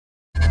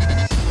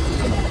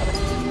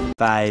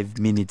5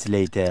 minutes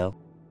later.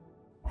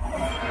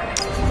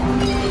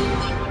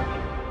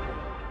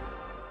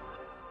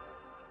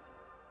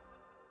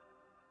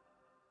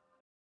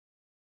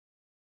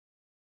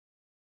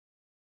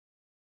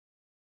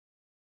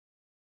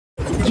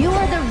 You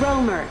are the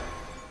roamer.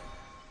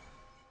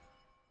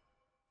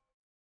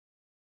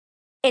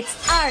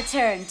 It's our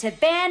turn to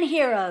ban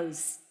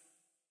heroes.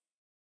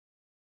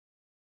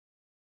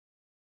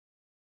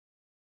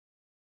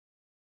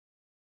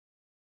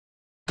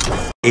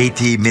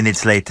 Eighty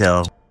minutes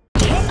later.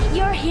 Pick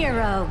your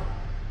hero.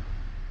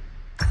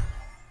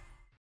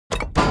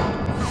 Upon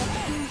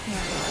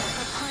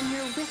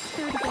your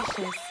whispered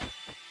wishes.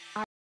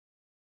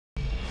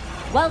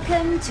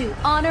 Welcome to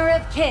Honor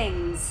of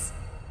Kings.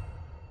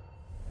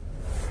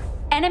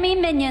 Enemy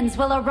minions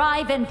will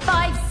arrive in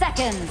 5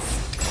 seconds.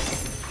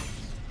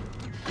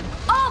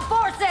 All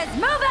forces,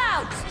 move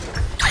out!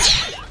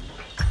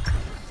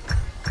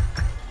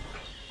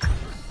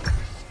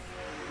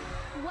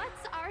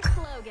 What's our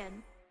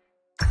slogan?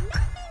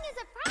 Nothing is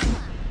a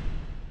problem.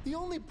 The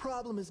only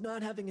problem is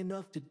not having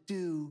enough to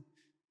do.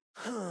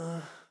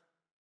 Dawn,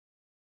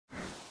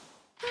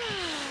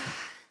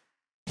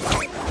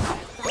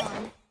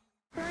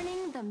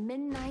 burning the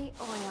midnight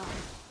oil.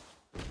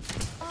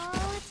 All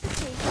to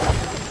take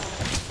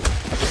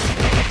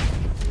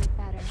you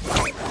better.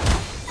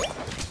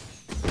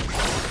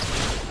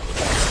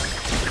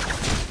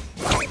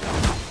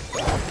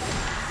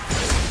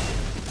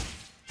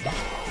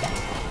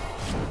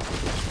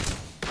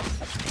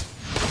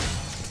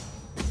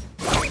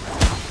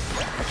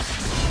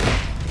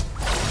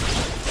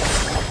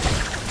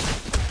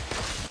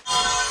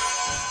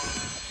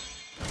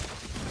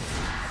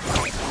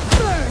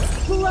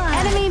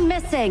 Enemy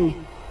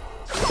missing.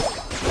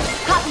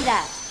 Copy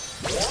that.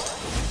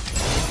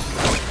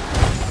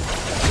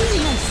 We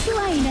have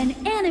slain an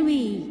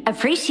enemy.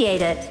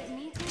 Appreciate it.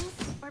 Meetings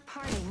or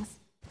partings,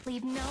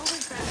 leave no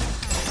regret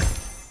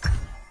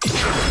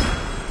behind.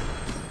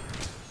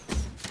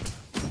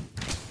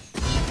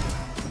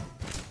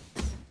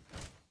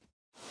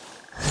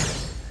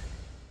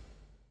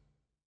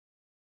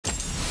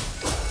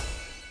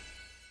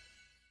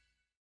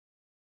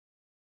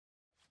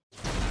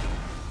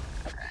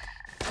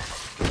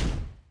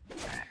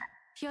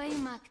 Pyoy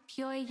mak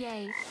pyoy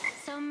ye,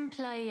 sum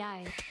ploy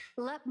yai,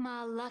 lup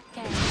ma luck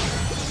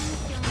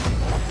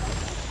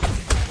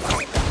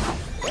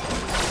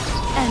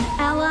An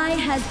ally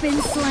has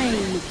been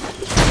slain.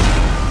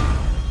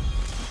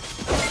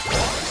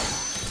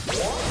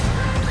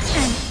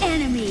 An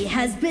enemy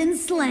has been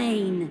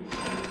slain.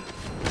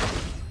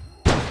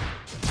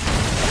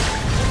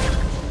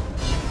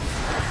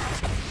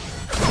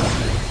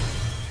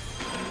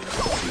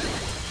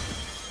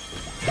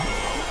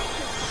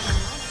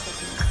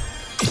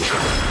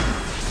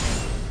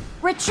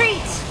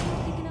 Retreat!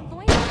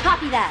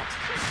 Copy that.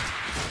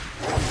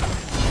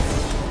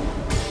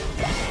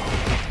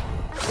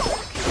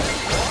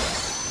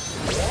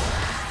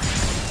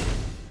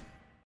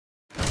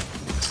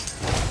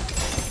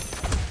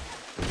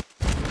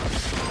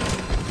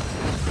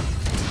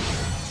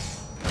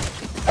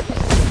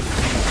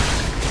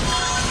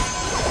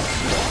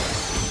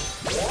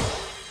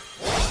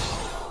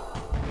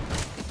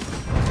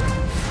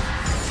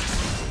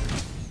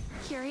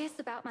 Curious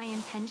about my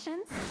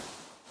intentions?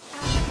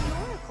 As the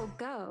oracle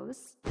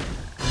goes,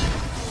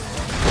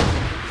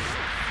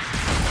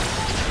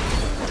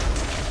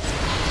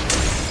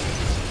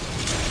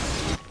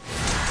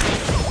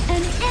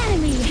 An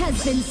enemy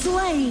has been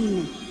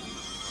slain.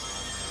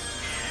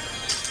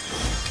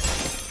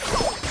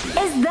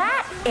 Is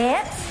that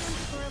it?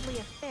 horribly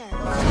affair.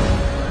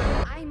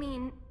 I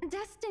mean,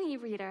 Destiny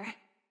Reader.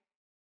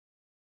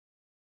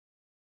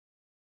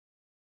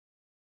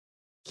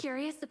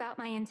 Curious about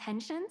my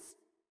intentions?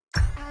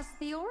 As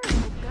the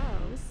oracle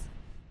goes.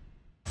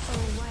 So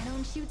why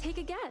don't you take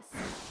a guess?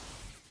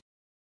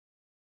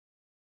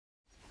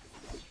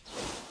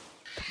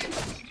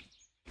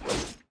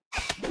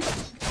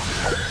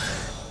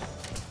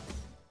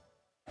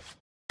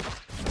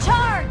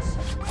 Charge!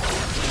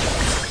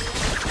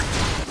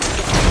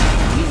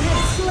 You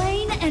have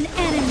slain an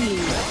enemy.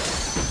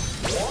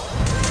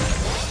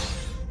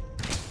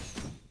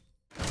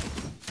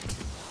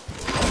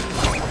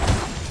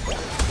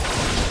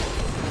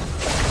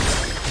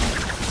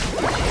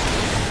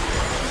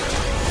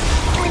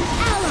 An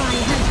ally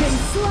has been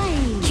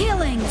slain.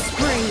 Killing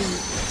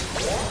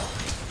spree.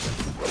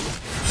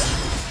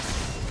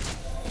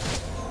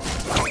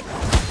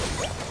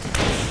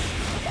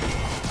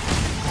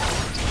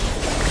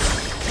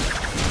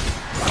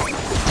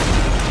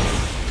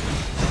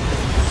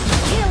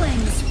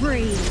 Killing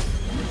spree.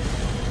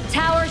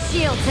 Tower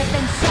shields have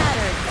been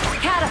shattered.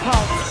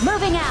 Catapults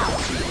moving out.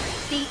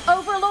 The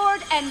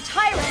Overlord and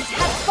Tyrant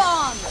have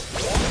spawned.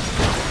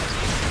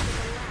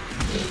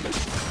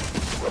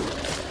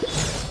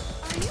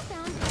 Are you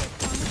bound by a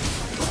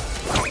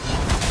promise?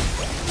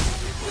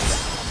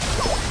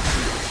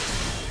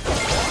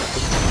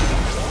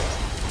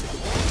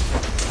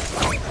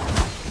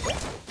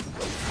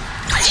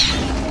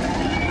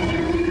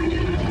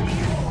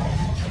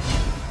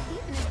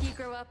 Even if you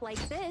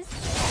like this.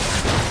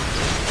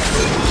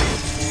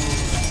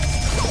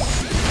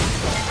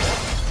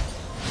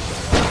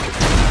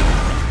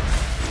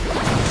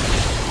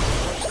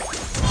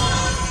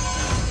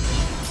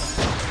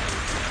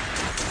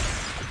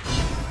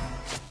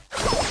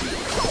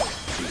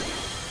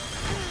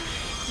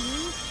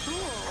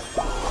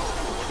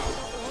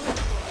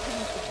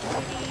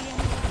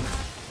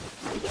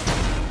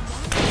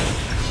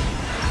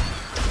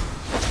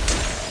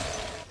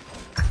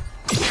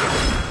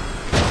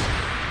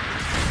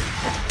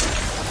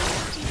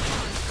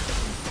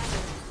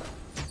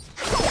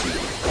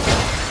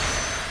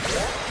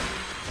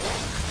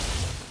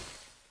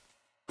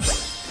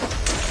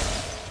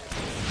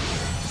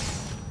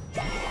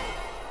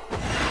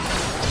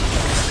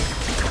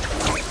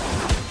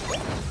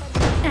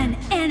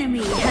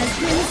 Enemy has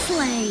been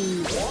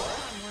slain.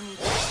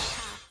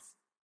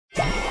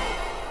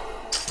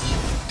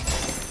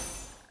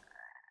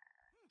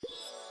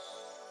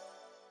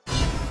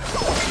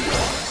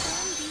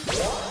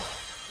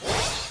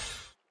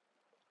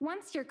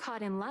 Once you're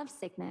caught in love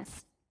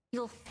sickness,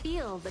 you'll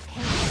feel the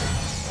pain.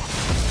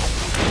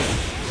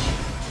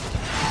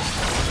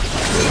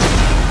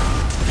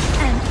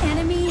 An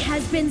enemy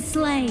has been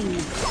slain.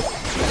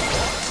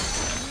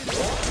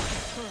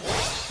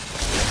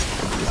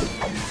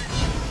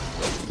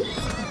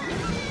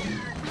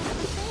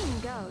 You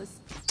know it's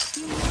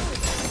coming.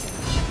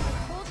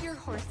 Hold your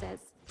horses.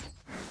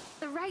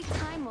 The right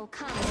time will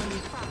come when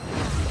you cross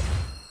paths.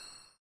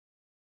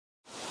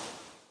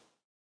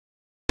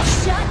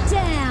 Shut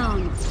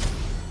down!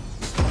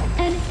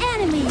 An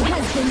enemy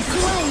has been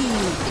slain!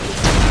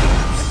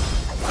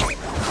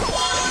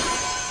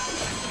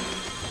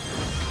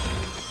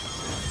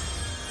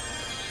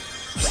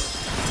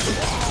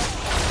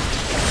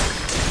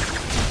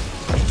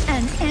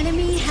 An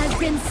enemy has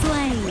been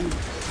slain!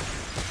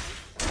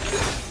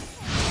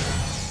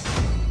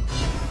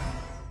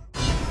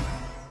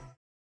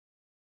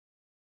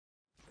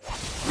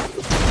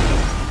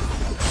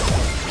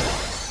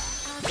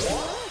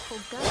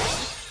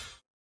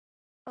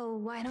 Oh,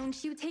 why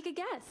don't you take a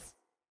guess?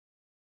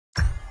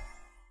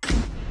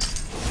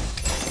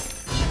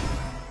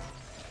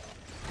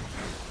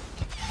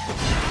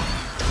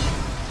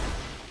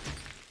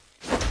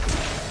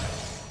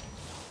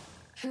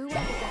 Who are the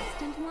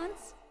destined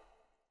ones?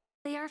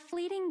 They are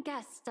fleeting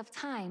guests of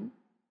time,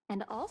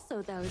 and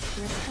also those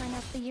who return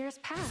as the years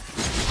pass.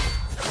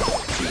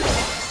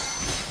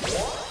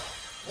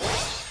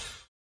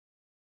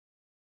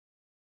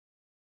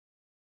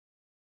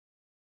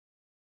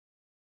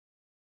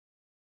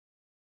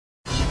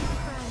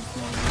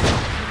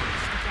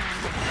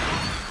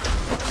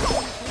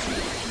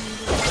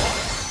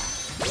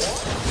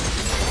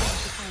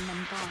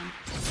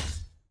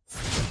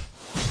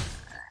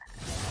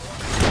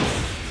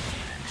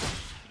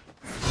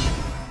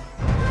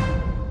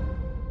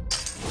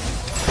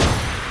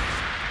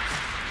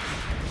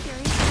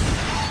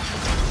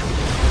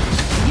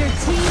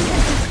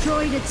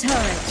 Destroyed a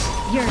turret.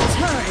 Your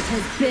turret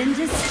has been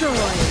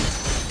destroyed.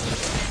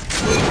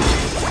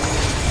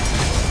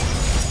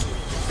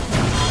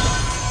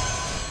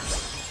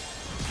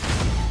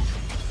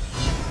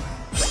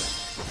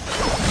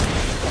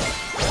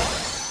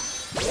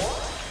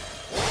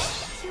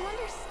 To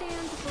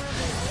understand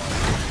where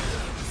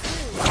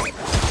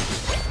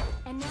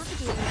and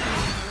navigate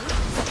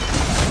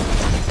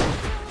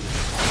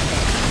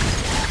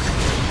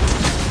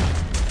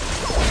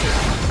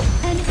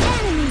An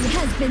enemy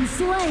has been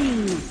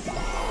slain.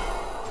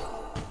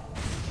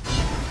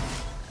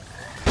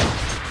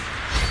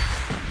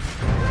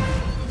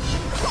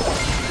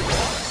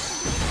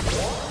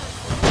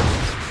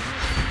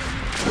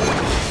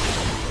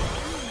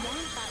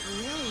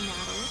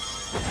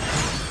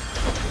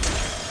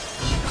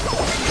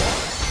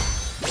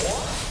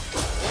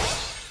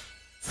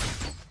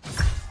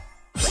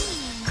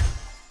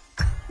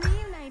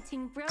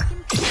 Reuniting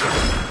broken pieces.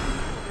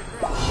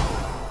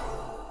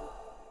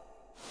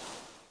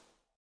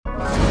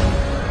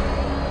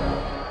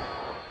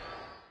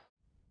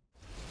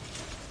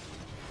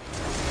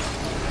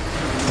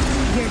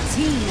 Your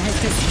team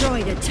has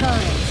destroyed a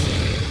turret.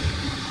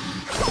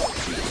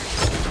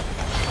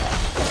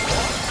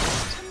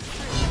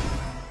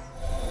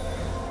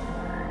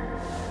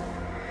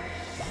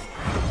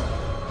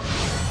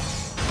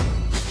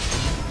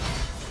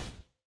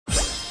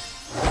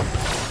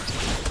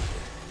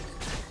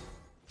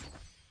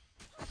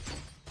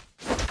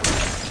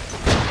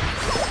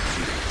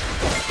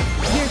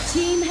 Your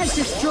team has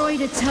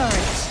destroyed a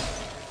turret.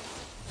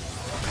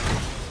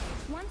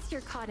 Once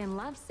you're caught in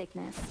love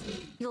sickness,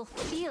 you'll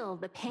feel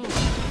the pain.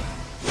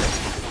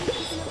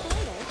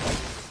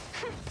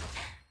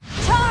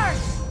 Charge!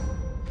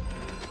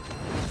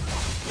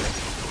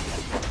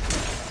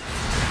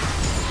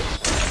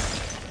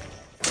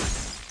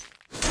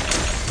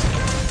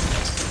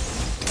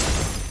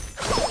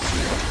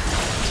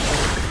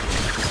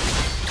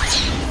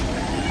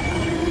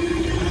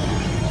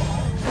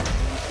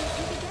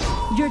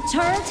 Your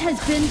turret has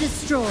been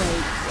destroyed.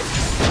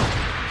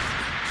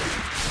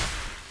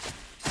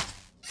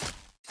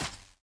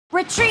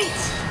 Retreat!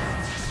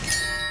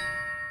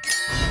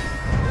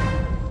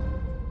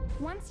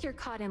 Once you're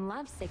caught in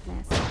love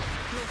sickness,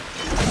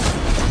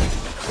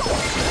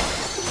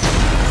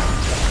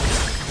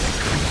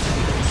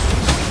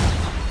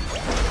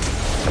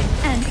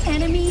 An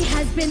enemy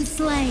has been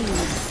slain.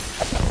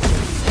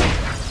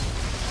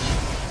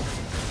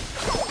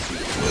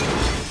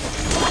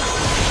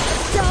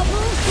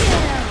 Double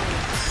kill.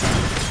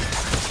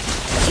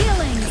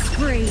 Killing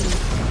spree.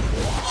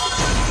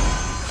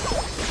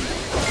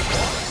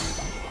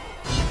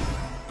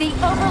 The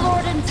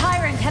Overlord and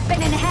Tyrant have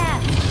been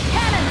enhanced.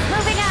 Cannons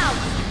moving out.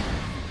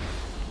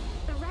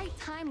 the right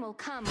time will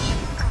come.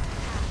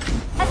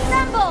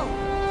 Assemble!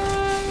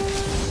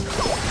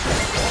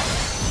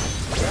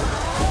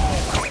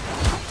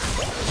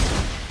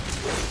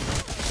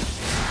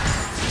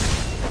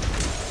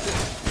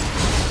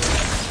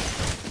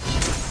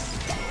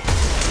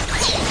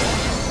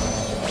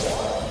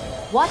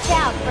 Watch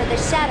out for the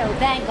Shadow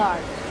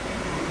Vanguard.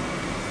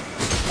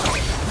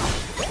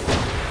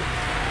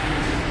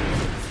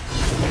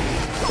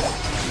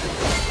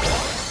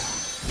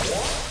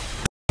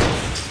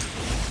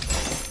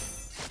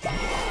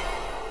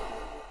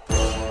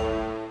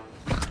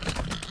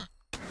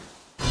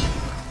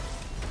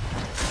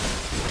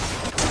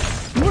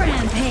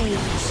 Rampage.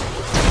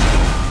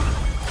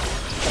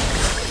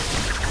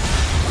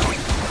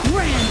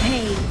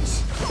 Rampage.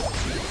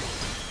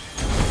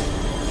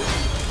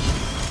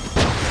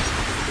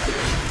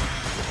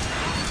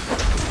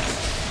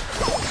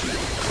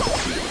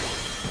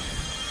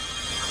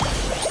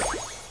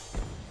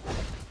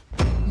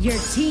 Your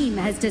team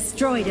has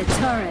destroyed a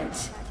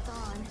turret.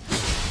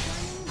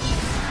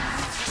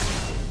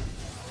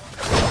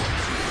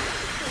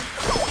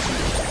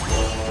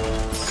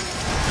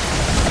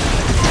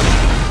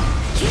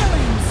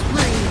 Killing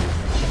spree.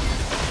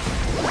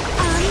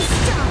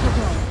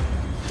 Unstoppable.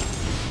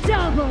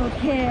 Double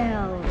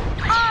kill.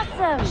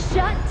 Awesome!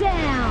 Shut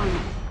down.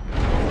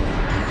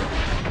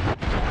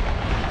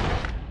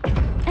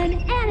 An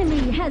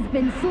enemy has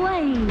been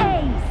slain.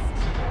 Ace.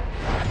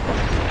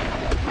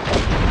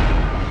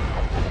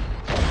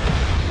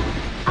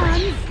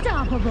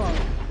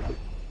 Unstoppable.